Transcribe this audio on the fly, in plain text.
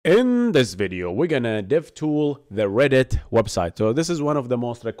In this video, we're gonna DevTool the Reddit website. So this is one of the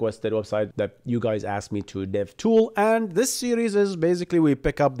most requested websites that you guys asked me to DevTool. And this series is basically we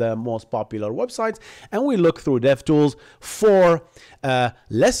pick up the most popular websites and we look through DevTools for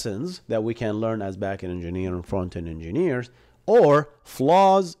lessons that we can learn as backend engineer and front-end engineers, or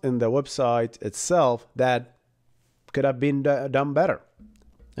flaws in the website itself that could have been done better.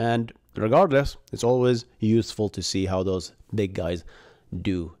 And regardless, it's always useful to see how those big guys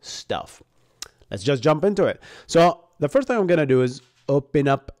do stuff. Let's just jump into it. So the first thing I'm gonna do is open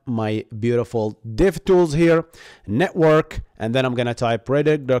up my beautiful DevTools here, network, and then I'm gonna type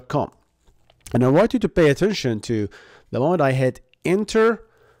reddit.com. And I want you to pay attention to the moment I hit enter,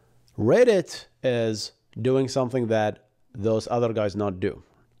 Reddit is doing something that those other guys not do.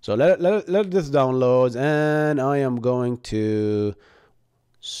 So let this download, and I am going to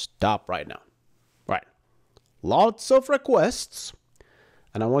stop right now. Right, lots of requests.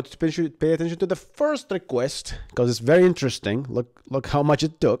 And I want you to pay attention to the first request because it's very interesting. Look how much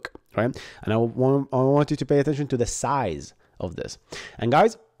it took, right? And I want you to pay attention to the size of this. And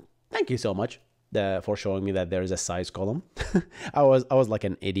guys, thank you so much for showing me that there is a size column. I was like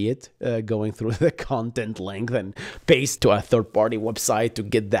an idiot going through the content length and paste to a third-party website to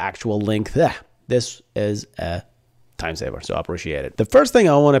get the actual link. This is a time saver, so I appreciate it. The first thing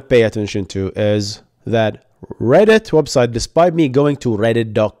I want to pay attention to is that Reddit website, despite me going to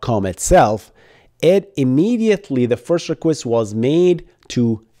reddit.com itself, it immediately, the first request was made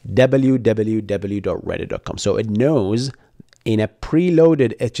to www.reddit.com. So it knows in a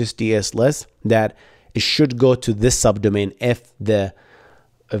preloaded HTTPS list that it should go to this subdomain if the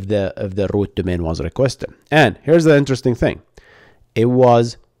root domain was requested. And here's the interesting thing. It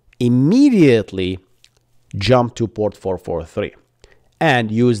was immediately jumped to port 443.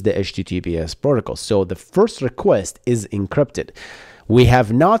 And use the HTTPS protocol. So the first request is encrypted. We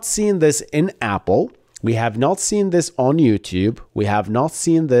have not seen this in Apple. We have not seen this on YouTube. We have not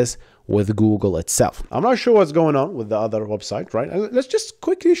seen this with Google itself. I'm not sure what's going on with the other website, right? Let's just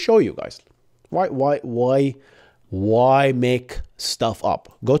quickly show you guys. Why make stuff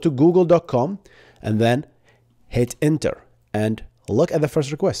up? Go to google.com and then hit enter and look at the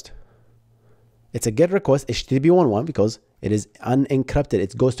first request. It's a GET request HTTP 1.1 because it is unencrypted.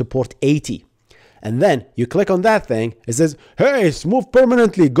 It goes to port 80. And then you click on that thing. It says, hey, move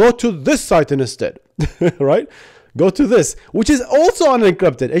permanently. Go to this site instead, right? Go to this, which is also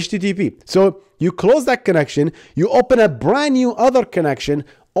unencrypted HTTP. So you close that connection. You open a brand new other connection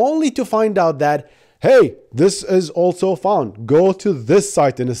only to find out that, hey, this is also found. Go to this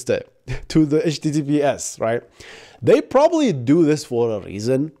site instead, to the HTTPS, right? They probably do this for a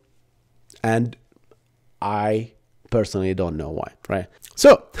reason. And I personally don't know why, right?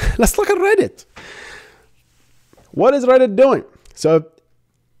 So let's look at Reddit. What is Reddit doing? So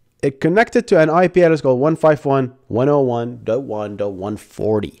it connected to an IP address called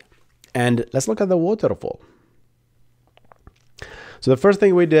 151.101.140. And let's look at the waterfall. So the first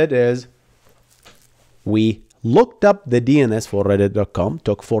thing we did is we looked up the DNS for reddit.com,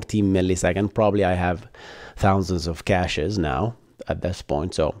 took 14 milliseconds. Probably I have thousands of caches now at this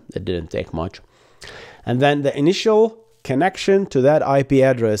point, so it didn't take much. And then the initial connection to that IP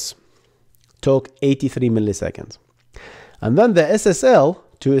address took 83 milliseconds. And then the SSL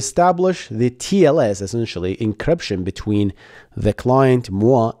to establish the TLS, essentially encryption between the client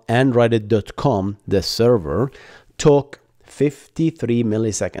moi and reddit.com, the server, took 53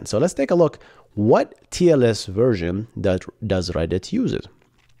 milliseconds. So let's take a look what TLS version that does Reddit uses.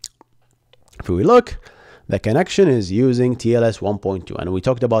 If we look, the connection is using TLS 1.2, and we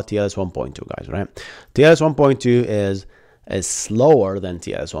talked about TLS 1.2, guys, right? TLS 1.2 is slower than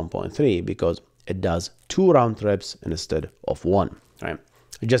TLS 1.3 because it does 2 round trips instead of 1, right?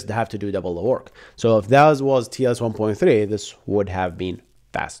 You just have to do double the work. So if that was TLS 1.3, this would have been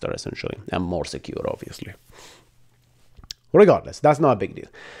faster, essentially, and more secure, obviously. Regardless, that's not a big deal.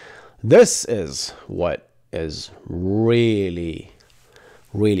 This is what is really,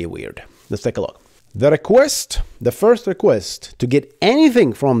 really weird. Let's take a look. The first request to get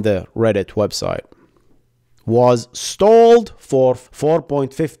anything from the Reddit website was stalled for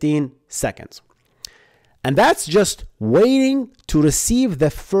 4.15 seconds. And that's just waiting to receive the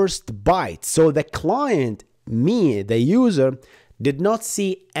first byte. So the client, me, the user, did not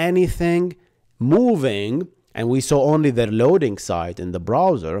see anything moving, and we saw only the loading site in the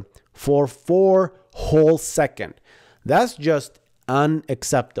browser for 4 whole seconds. That's just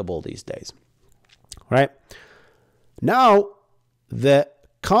unacceptable these days. Right now, the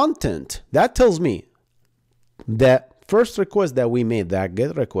content that tells me the first request that we made, that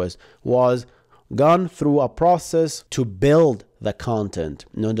GET request, was gone through a process to build the content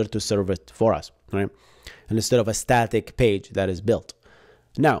in order to serve it for us, right? And instead of a static page that is built.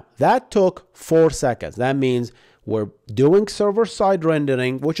 Now, that took 4 seconds. That means we're doing server-side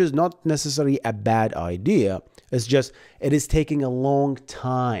rendering, which is not necessarily a bad idea. It's just, it is taking a long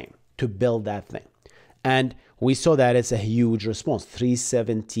time to build that thing. And we saw that it's a huge response,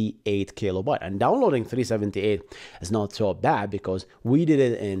 378 kilobyte. And downloading 378 is not so bad because we did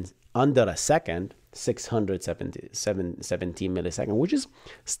it in under a second, 617 milliseconds, which is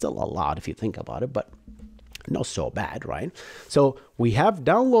still a lot if you think about it, but not so bad, right? So we have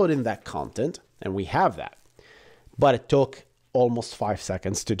downloaded that content and we have that, but it took almost 5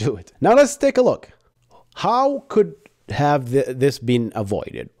 seconds to do it. Now let's take a look. How could have this been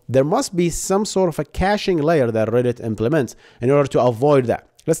avoided? There must be some sort of a caching layer that Redis implements in order to avoid that.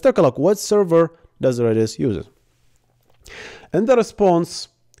 Let's take a look. What server does Redis use? In the response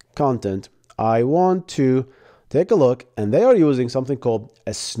content, I want to take a look, and they are using something called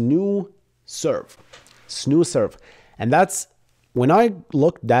a snoo serve. And that's, when I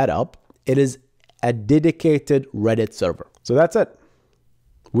looked that up, it is a dedicated Reddit server. So that's it.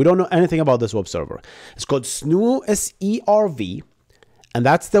 We don't know anything about this web server. It's called snoo, S-E-R-V, and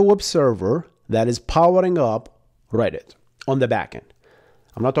that's the web server that is powering up Reddit on the backend.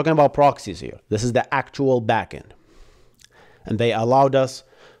 I'm not talking about proxies here. This is the actual backend. And they allowed us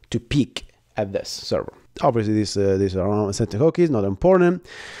to peek at this server. Obviously, these are authentic cookies, not important.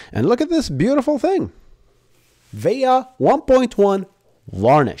 And look at this beautiful thing. Via 1.1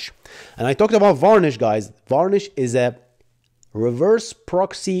 Varnish. And I talked about Varnish, guys. Varnish is a reverse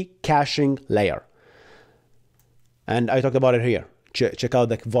proxy caching layer. And I talked about it here. Check out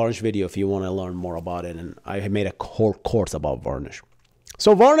the Varnish video if you want to learn more about it. And I made a whole course about Varnish.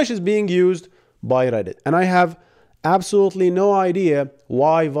 So Varnish is being used by Reddit. And I have absolutely no idea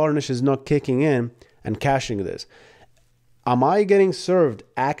why Varnish is not kicking in and caching this. Am I getting served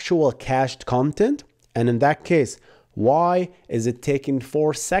actual cached content? And in that case, why is it taking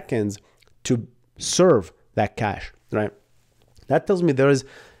 4 seconds to serve that cache, right? That tells me there is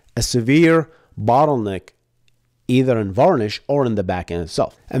a severe bottleneck either in Varnish or in the backend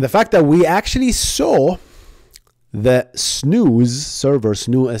itself. And the fact that we actually saw the snooze server,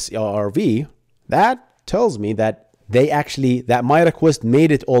 snoo S-E-R-V, that tells me that that my request made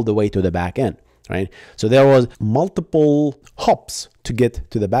it all the way to the backend, right? So there was multiple hops to get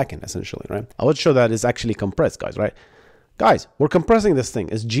to the backend, essentially, right? I would show that it's actually compressed, guys, right? Guys, we're compressing this thing.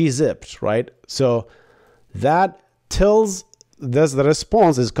 It's gzipped, right? So that tells this the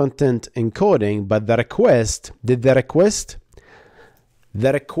response is content encoding, but the request, the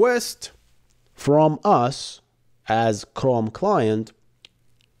request from us as Chrome client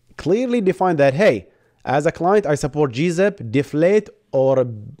clearly defined that, hey, as a client, I support gzip, deflate, or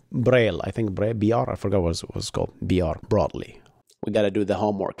Braille. I think Braille, BR, I forgot what it was called, BR, broadly. We got to do the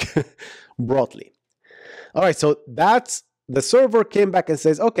homework, broadly. All right, so that's, the server came back and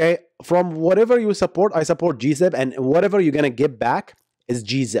says, okay, from whatever you support, I support gzip, and whatever you're going to get back is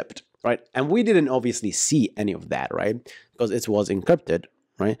gzipped, right? And we didn't obviously see any of that, right? Because it was encrypted,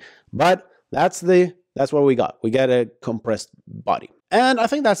 right? But that's what we got. We got a compressed body. And I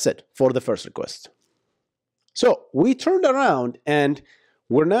think that's it for the first request. So we turned around and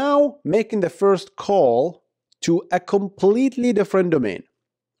we're now making the first call to a completely different domain,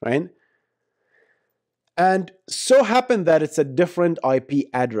 right? And so happened that it's a different IP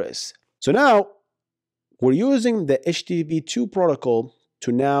address. So now we're using the HTTP2 protocol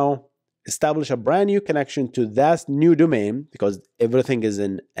to now establish a brand new connection to that new domain because everything is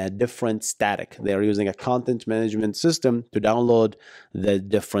in a different static. They're using a content management system to download the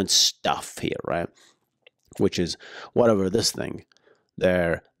different stuff here, right? Which is whatever this thing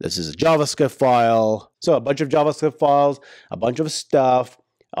there. This is a JavaScript file. So a bunch of JavaScript files, a bunch of stuff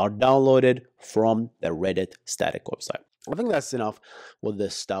are downloaded from the Reddit static website. I think that's enough with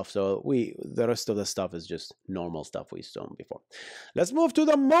this stuff. So the rest of the stuff is just normal stuff we saw before. Let's move to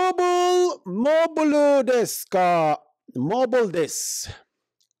the mobile disk,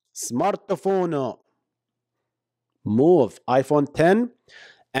 smartphone. Move iPhone 10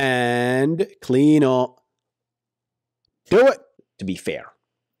 and clean up. Do it. To be fair,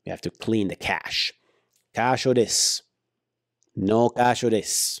 you have to clean the cache. Cache of this. No cache of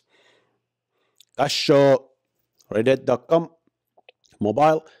this. Cache reddit.com.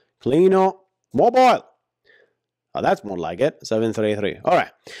 Mobile. Clean up. Mobile. Oh, that's more like it. 733. All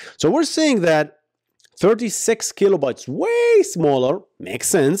right. So we're seeing that 36 kilobytes, way smaller. Makes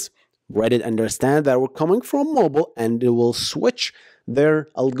sense. Reddit understand that we're coming from mobile and it will switch their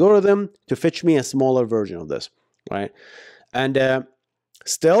algorithm to fetch me a smaller version of this. Right, and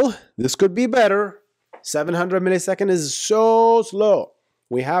Still, this could be better. 700 milliseconds is so slow.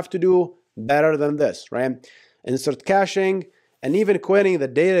 We have to do better than this, right? Insert caching and even querying the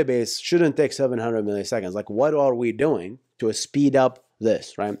database shouldn't take 700 milliseconds. Like, what are we doing to speed up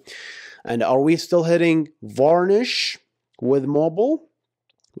this, right? And are we still hitting Varnish with mobile?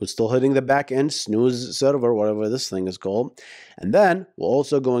 We're still hitting the backend snooze server, whatever this thing is called. And then we're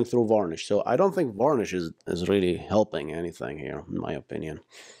also going through Varnish. So I don't think Varnish is really helping anything here, in my opinion.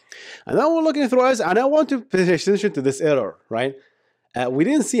 And then we're looking through us, and I want to pay attention to this error, right? We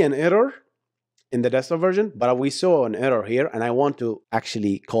didn't see an error in the desktop version, but we saw an error here, and I want to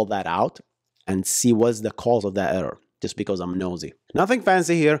actually call that out and see what's the cause of that error, just because I'm nosy. Nothing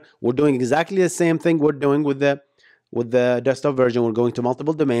fancy here. We're doing exactly the same thing we're doing with the desktop version. We're going to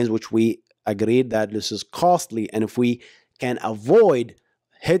multiple domains, which we agreed that this is costly, and if we can avoid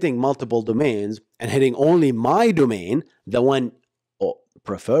hitting multiple domains and hitting only my domain, the one, or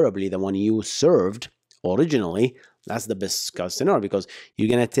preferably the one you served originally, that's the best case scenario, because you're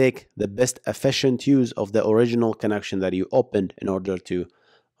going to take the best efficient use of the original connection that you opened in order to,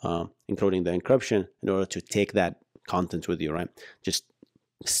 including the encryption, in order to take that content with you, right? Just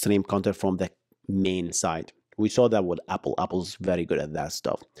stream content from the main site. We saw that with Apple. Apple's very good at that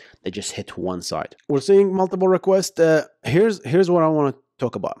stuff. They just hit one side. We're seeing multiple requests. Here's what I want to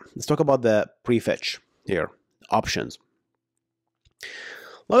talk about. Let's talk about the prefetch here. Options.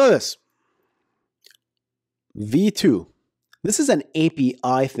 Look at this. V2. This is an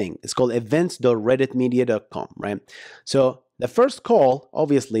API thing. It's called events.redditmedia.com, right? So the first call,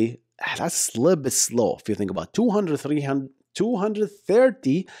 obviously, that's a little bit slow if you think about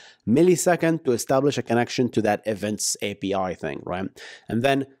 230 milliseconds to establish a connection to that events API thing, right? And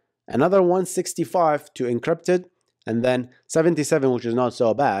then another 165 to encrypt it, and then 77, which is not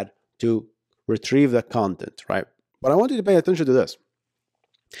so bad, to retrieve the content, right? But I want you to pay attention to this.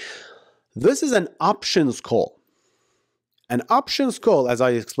 This is an options call. An options call, as I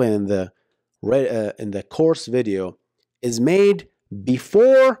explained in the course video, is made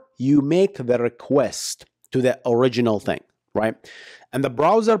before you make the request to the original thing, right? And the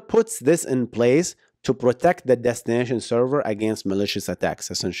browser puts this in place to protect the destination server against malicious attacks,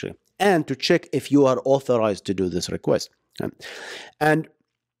 essentially, and to check if you are authorized to do this request. And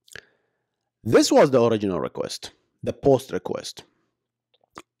this was the original request, the post request.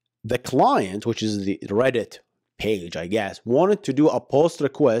 The client, which is the Reddit page, I guess, wanted to do a post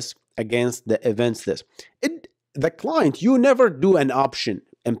request against the events list. The client, you never do an option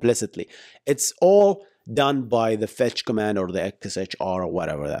implicitly. It's all done by the fetch command or the XHR or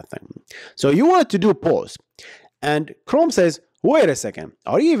whatever that thing. So you wanted to do post, and Chrome says, wait a second,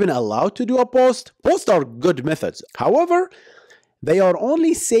 are you even allowed to do a post? Posts are good methods. However, they are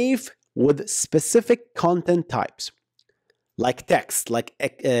only safe with specific content types, like text, like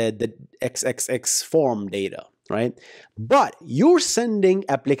the XXX form data, right? But you're sending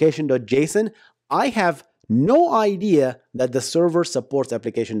application.json. I have no idea that the server supports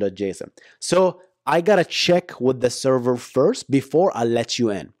application.json. So I gotta check with the server first before I let you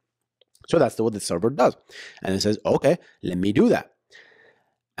in. So that's what the server does. And it says, okay, let me do that.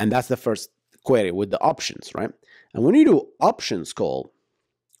 And that's the first query with the options, right? And when you do options call,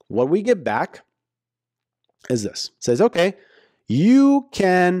 what we get back is this. It says, okay, you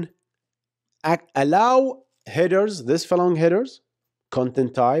can allow headers, this following headers,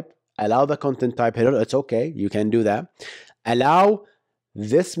 content type, allow the content type header. It's okay. You can do that. Allow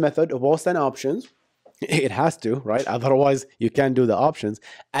this method of post and options. It has to, right? Otherwise, you can't do the options.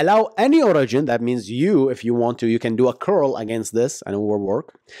 Allow any origin. That means you, if you want to, you can do a curl against this and it will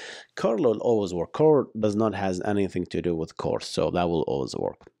work. Curl will always work. Curl does not have anything to do with course, so that will always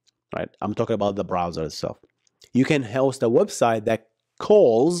work, right? I'm talking about the browser itself. You can host a website that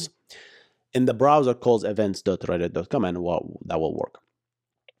calls in the browser, calls events.reddit.com, and that will work.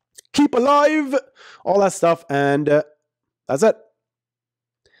 Keep alive, all that stuff, and that's it.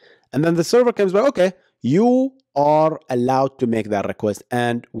 And then the server comes back, okay, you are allowed to make that request,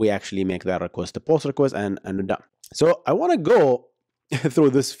 and we actually make that request, the post request, and we're done. So I want to go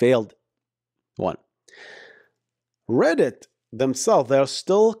through this failed one. Reddit themselves, they're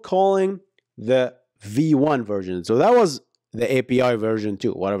still calling the V1 version. So that was the API version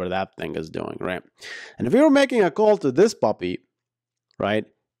 2, whatever that thing is doing, right? And if you're making a call to this puppy, right,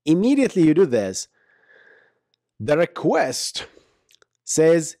 immediately you do this, the request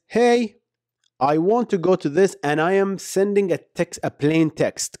says, hey, I want to go to this, and I am sending a plain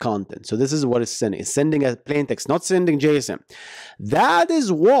text content. So this is what it's sending. It's sending a plain text, not sending JSON. That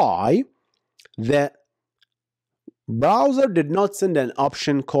is why the browser did not send an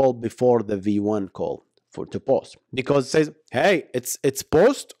option call before the V1 call. to post, because it says, hey, it's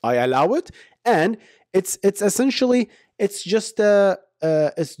post, I allow it, and it's essentially it's just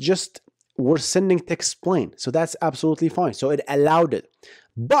we're sending text plain, so that's absolutely fine. So it allowed it.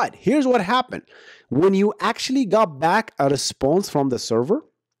 But here's what happened when you actually got back a response from the server,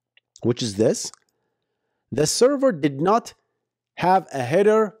 which is this. The server did not have a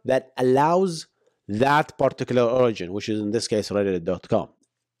header that allows that particular origin, which is in this case reddit.com.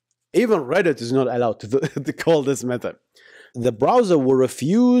 Even Reddit is not allowed to call this method. The browser will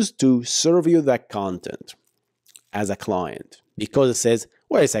refuse to serve you that content as a client because it says,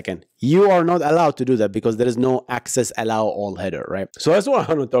 wait a second, you are not allowed to do that because there is no access allow all header, right? So that's what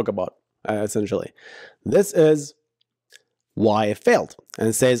I want to talk about, essentially. This is why it failed. And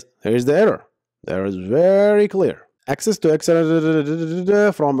it says, here's the error. There is very clear. Access to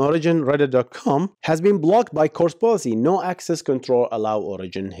XML from origin reddit.com has been blocked by course policy. No access control allow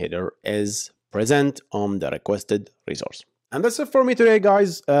origin header is present on the requested resource. And that's it for me today,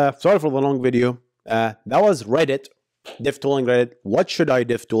 guys. Sorry for the long video. That was Reddit, Devtooling Reddit. What should I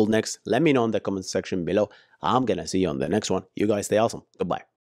devtool next? Let me know in the comment section below. I'm gonna see you on the next one. You guys stay awesome. Goodbye.